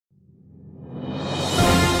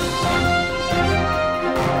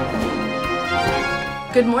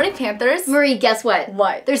Good morning, Panthers. Marie, guess what?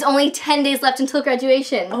 What? There's only 10 days left until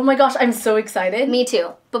graduation. Oh my gosh, I'm so excited. Me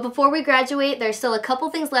too. But before we graduate, there's still a couple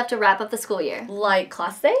things left to wrap up the school year. Like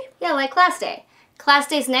class day? Yeah, like class day. Class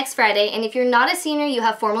day's next Friday, and if you're not a senior, you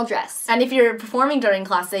have formal dress. And if you're performing during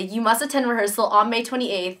class day, you must attend rehearsal on May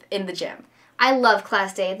 28th in the gym. I love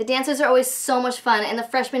class day. The dancers are always so much fun, and the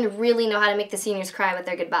freshmen really know how to make the seniors cry with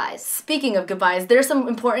their goodbyes. Speaking of goodbyes, there are some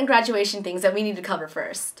important graduation things that we need to cover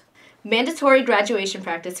first. Mandatory graduation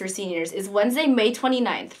practice for seniors is Wednesday, May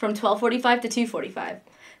 29th from 12:45 to 2:45.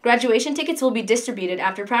 Graduation tickets will be distributed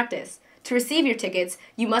after practice. To receive your tickets,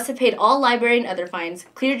 you must have paid all library and other fines,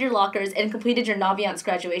 cleared your lockers, and completed your Naviance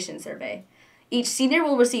graduation survey. Each senior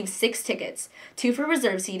will receive 6 tickets, 2 for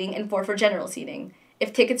reserve seating and 4 for general seating.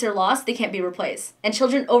 If tickets are lost, they can't be replaced, and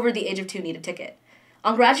children over the age of 2 need a ticket.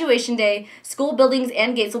 On graduation day, school buildings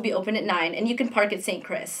and gates will be open at 9, and you can park at St.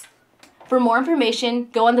 Chris. For more information,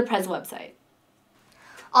 go on the Pres website.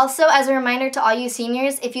 Also, as a reminder to all you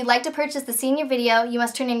seniors, if you'd like to purchase the senior video, you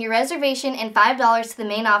must turn in your reservation and $5 to the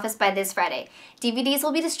main office by this Friday. DVDs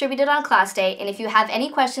will be distributed on class day, and if you have any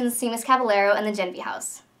questions, see Ms. Caballero in the Genvy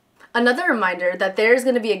House. Another reminder that there is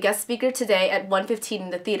going to be a guest speaker today at 1:15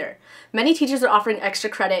 in the theater. Many teachers are offering extra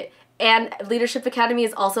credit, and Leadership Academy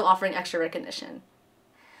is also offering extra recognition.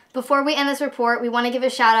 Before we end this report, we want to give a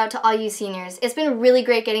shout out to all you seniors. It's been really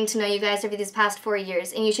great getting to know you guys over these past 4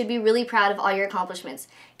 years, and you should be really proud of all your accomplishments.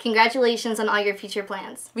 Congratulations on all your future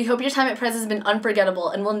plans. We hope your time at Pres has been unforgettable,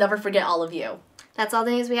 and we'll never forget all of you. That's all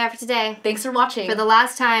the news we have for today. Thanks for watching. For the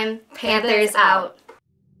last time, Panthers out.